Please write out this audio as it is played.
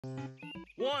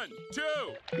1, 2.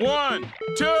 1,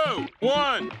 2.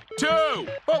 1, 2. Oh,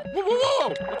 whoa, whoa,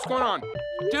 whoa. What's going on?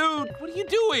 Dude, what are you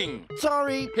doing?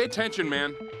 Sorry. Pay attention,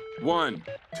 man. 1,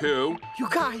 2. You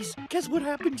guys, guess what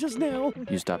happened just now?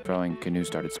 You stopped rowing, canoe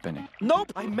started spinning.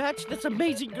 Nope. I matched this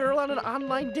amazing girl on an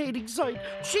online dating site.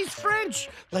 She's French,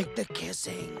 like the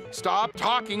kissing. Stop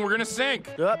talking, we're gonna sink.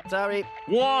 Oh, sorry.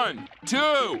 1,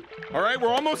 2. All right,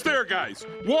 we're almost there, guys.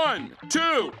 1,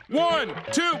 2. 1,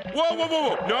 2. Whoa, whoa, whoa,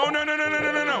 whoa. No, no, no, no, no,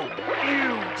 no, no, no.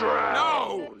 You drowned.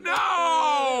 No,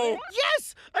 no.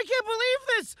 Yes! I can't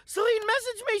believe this! Celine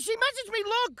messaged me. She messaged me.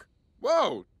 Look.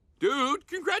 Whoa. Dude,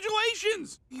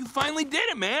 congratulations! You finally did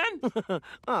it, man!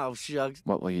 Oh, shucks.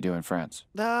 What will you do in France?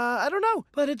 I don't know,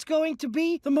 but it's going to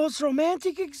be the most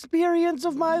romantic experience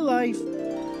of my life.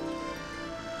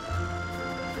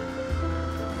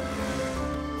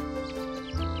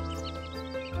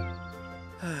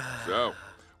 So,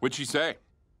 what'd she say?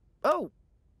 Oh.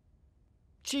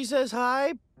 She says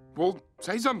hi. Well,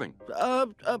 say something.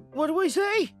 What do I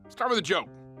say? Start with a joke.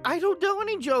 I don't know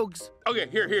any jokes. Okay,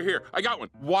 here. I got one.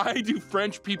 Why do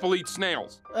French people eat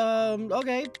snails?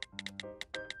 Okay.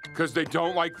 Because they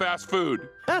don't like fast food.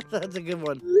 That's a good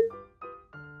one.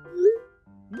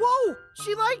 Whoa!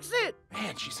 She likes it!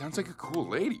 Man, she sounds like a cool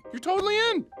lady. You're totally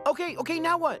in. Okay,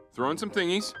 now what? Throw in some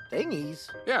thingies.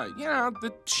 Thingies? Yeah, you know,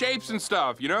 the shapes and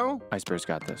stuff, you know? Iceberg's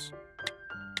got this.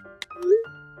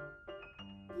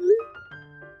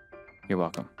 You're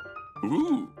welcome.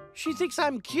 Ooh. She thinks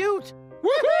I'm cute.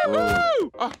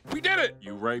 Woohoo! Oh, we did it!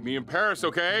 You write me in Paris,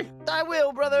 okay? I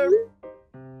will, brother.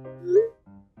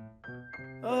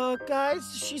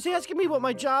 Guys, she's asking me what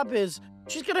my job is.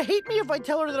 She's gonna hate me if I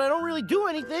tell her that I don't really do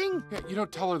anything. Yeah, you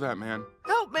don't tell her that, man.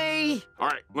 Help me! All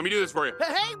right, let me do this for you.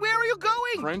 Hey, where are you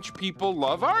going? French people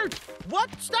love art. What?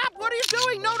 Stop! What are you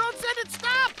doing? No, don't send it!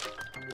 Stop!